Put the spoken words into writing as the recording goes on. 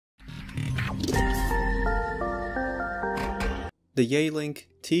the Yealink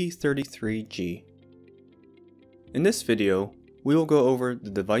T33G. In this video, we will go over the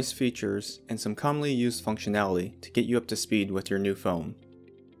device features and some commonly used functionality to get you up to speed with your new phone.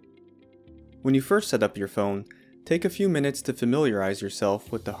 When you first set up your phone, take a few minutes to familiarize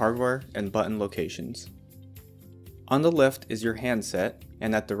yourself with the hardware and button locations. On the left is your handset,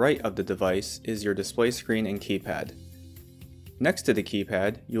 and at the right of the device is your display screen and keypad. Next to the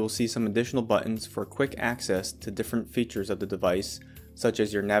keypad, you will see some additional buttons for quick access to different features of the device, such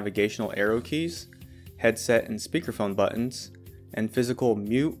as your navigational arrow keys, headset and speakerphone buttons, and physical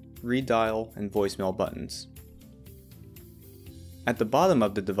mute, redial, and voicemail buttons. At the bottom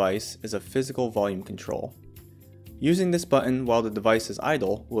of the device is a physical volume control. Using this button while the device is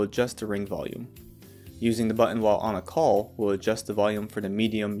idle will adjust the ring volume. Using the button while on a call will adjust the volume for the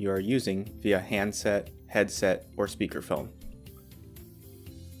medium you are using via handset, headset, or speakerphone.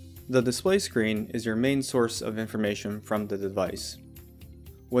 The display screen is your main source of information from the device.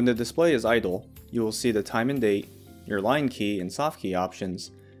 When the display is idle, you will see the time and date, your line key and soft key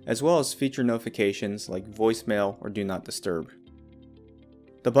options, as well as feature notifications like voicemail or do not disturb.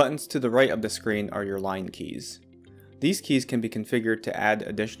 The buttons to the right of the screen are your line keys. These keys can be configured to add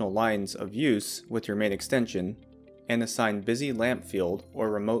additional lines of use with your main extension and assign busy lamp field or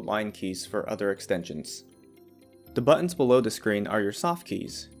remote line keys for other extensions. The buttons below the screen are your soft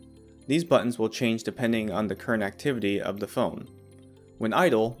keys. These buttons will change depending on the current activity of the phone. When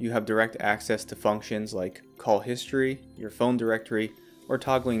idle, you have direct access to functions like call history, your phone directory, or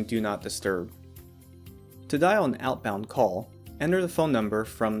toggling do not disturb. To dial an outbound call, enter the phone number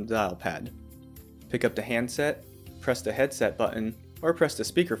from the dial pad. Pick up the handset, press the headset button, or press the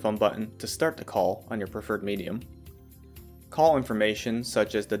speakerphone button to start the call on your preferred medium. Call information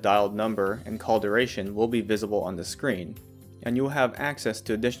such as the dialed number and call duration will be visible on the screen, and you will have access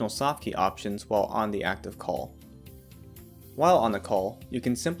to additional soft key options while on the active call. While on the call, you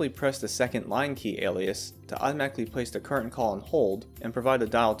can simply press the second line key alias to automatically place the current call on hold and provide a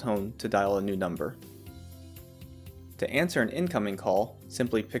dial tone to dial a new number. To answer an incoming call,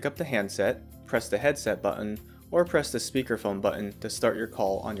 simply pick up the handset, press the headset button, or press the speakerphone button to start your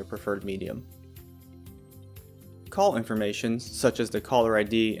call on your preferred medium. Call information such as the caller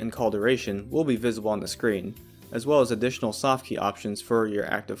ID and call duration will be visible on the screen, as well as additional soft key options for your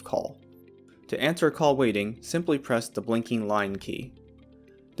active call. To answer a call waiting, simply press the blinking line key.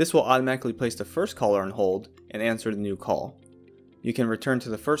 This will automatically place the first caller on hold and answer the new call. You can return to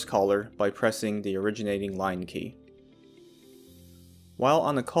the first caller by pressing the originating line key. While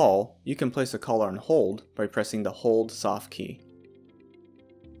on a call, you can place a caller on hold by pressing the hold soft key.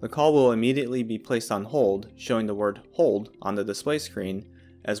 The call will immediately be placed on hold, showing the word hold on the display screen,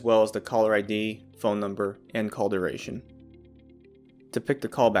 as well as the caller ID, phone number, and call duration. To pick the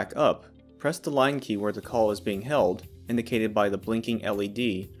call back up, press the line key where the call is being held, indicated by the blinking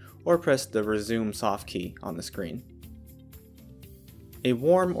LED, or press the resume soft key on the screen. A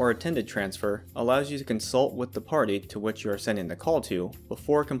warm or attendant transfer allows you to consult with the party to which you are sending the call to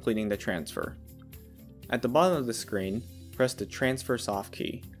before completing the transfer. At the bottom of the screen, press the transfer soft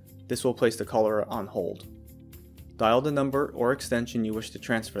key. This will place the caller on hold. Dial the number or extension you wish to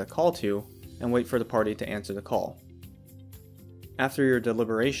transfer the call to, and wait for the party to answer the call. After your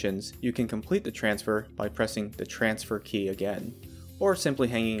deliberations, you can complete the transfer by pressing the transfer key again, or simply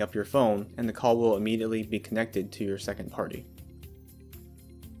hanging up your phone and the call will immediately be connected to your second party.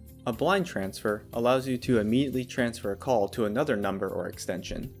 A blind transfer allows you to immediately transfer a call to another number or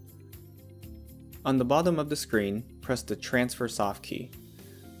extension. On the bottom of the screen, press the transfer soft key.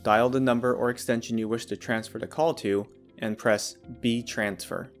 Dial the number or extension you wish to transfer the call to, and press B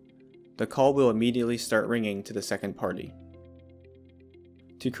transfer. The call will immediately start ringing to the second party.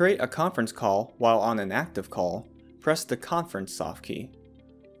 To create a conference call while on an active call, press the conference soft key.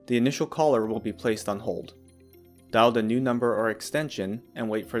 The initial caller will be placed on hold. Dial the new number or extension and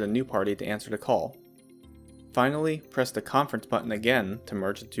wait for the new party to answer the call. Finally, press the conference button again to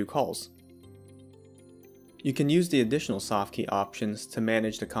merge the two calls. You can use the additional soft key options to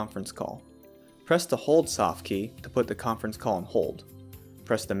manage the conference call. Press the hold soft key to put the conference call on hold.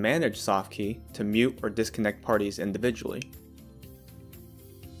 Press the manage soft key to mute or disconnect parties individually.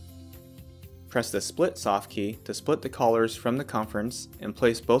 Press the split soft key to split the callers from the conference and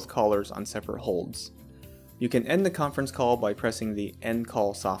place both callers on separate holds. You can end the conference call by pressing the end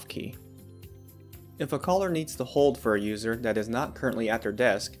call soft key. If a caller needs to hold for a user that is not currently at their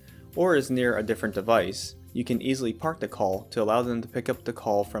desk or is near a different device, you can easily park the call to allow them to pick up the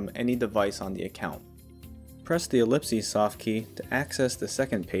call from any device on the account. Press the ellipses soft key to access the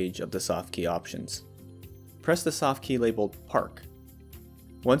second page of the soft key options. Press the soft key labeled Park.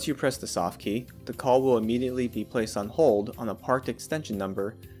 Once you press the soft key, the call will immediately be placed on hold on a parked extension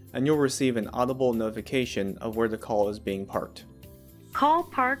number, and you'll receive an audible notification of where the call is being parked. Call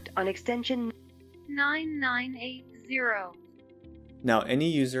parked on extension 9980. Now any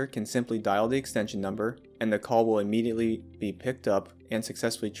user can simply dial the extension number, and the call will immediately be picked up and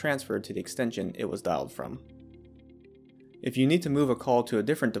successfully transferred to the extension it was dialed from. If you need to move a call to a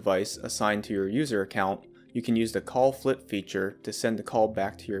different device assigned to your user account, you can use the call flip feature to send the call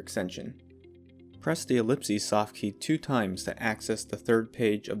back to your extension. Press the ellipses soft key 2 times to access the third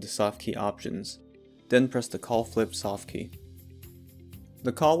page of the soft key options, then press the call flip soft key.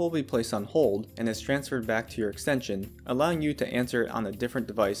 The call will be placed on hold and is transferred back to your extension, allowing you to answer it on a different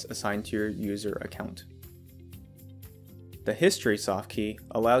device assigned to your user account. The History soft key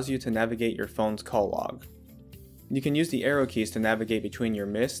allows you to navigate your phone's call log. You can use the arrow keys to navigate between your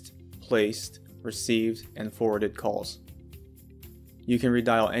missed, placed, received, and forwarded calls. You can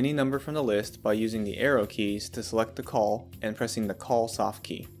redial any number from the list by using the arrow keys to select the call and pressing the call soft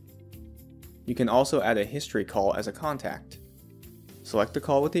key. You can also add a history call as a contact. Select the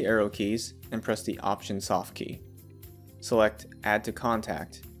call with the arrow keys and press the Option soft key. Select Add to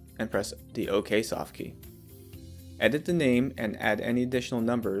Contact and press the OK soft key. Edit the name and add any additional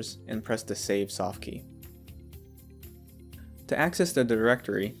numbers and press the Save soft key. To access the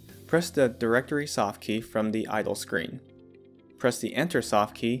directory, press the Directory soft key from the idle screen. Press the Enter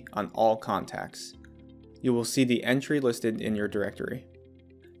soft key on all contacts. You will see the entry listed in your directory.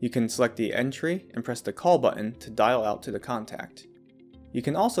 You can select the entry and press the Call button to dial out to the contact. You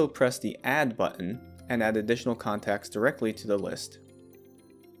can also press the Add button and add additional contacts directly to the list.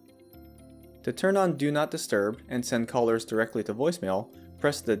 To turn on Do Not Disturb and send callers directly to voicemail,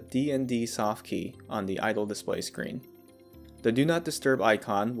 press the D&D soft key on the idle display screen. The Do Not Disturb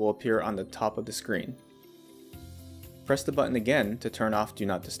icon will appear on the top of the screen. Press the button again to turn off Do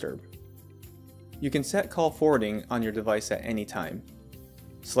Not Disturb. You can set call forwarding on your device at any time.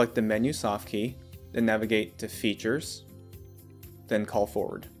 Select the Menu soft key, then navigate to Features, then Call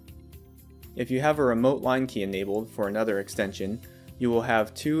Forward. If you have a remote line key enabled for another extension, you will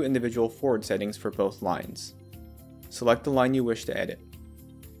have 2 individual forward settings for both lines. Select the line you wish to edit.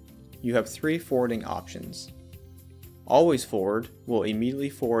 You have 3 forwarding options. Always Forward will immediately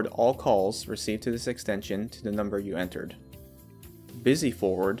forward all calls received to this extension to the number you entered. Busy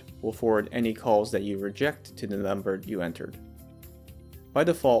Forward will forward any calls that you reject to the number you entered. By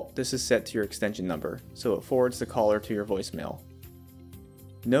default, this is set to your extension number, so it forwards the caller to your voicemail.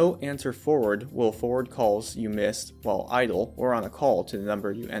 No Answer Forward will forward calls you missed while idle or on a call to the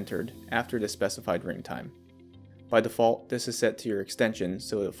number you entered after the specified ring time. By default, this is set to your extension,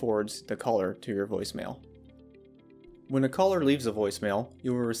 so it forwards the caller to your voicemail. When a caller leaves a voicemail,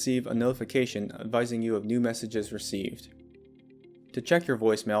 you will receive a notification advising you of new messages received. To check your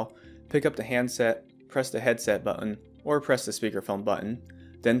voicemail, pick up the handset, press the headset button, or press the speakerphone button,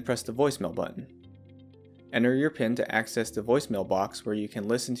 then press the voicemail button. Enter your PIN to access the voicemail box where you can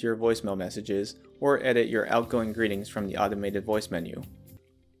listen to your voicemail messages or edit your outgoing greetings from the automated voice menu.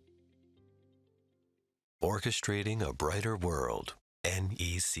 Orchestrating a brighter world,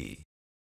 NEC.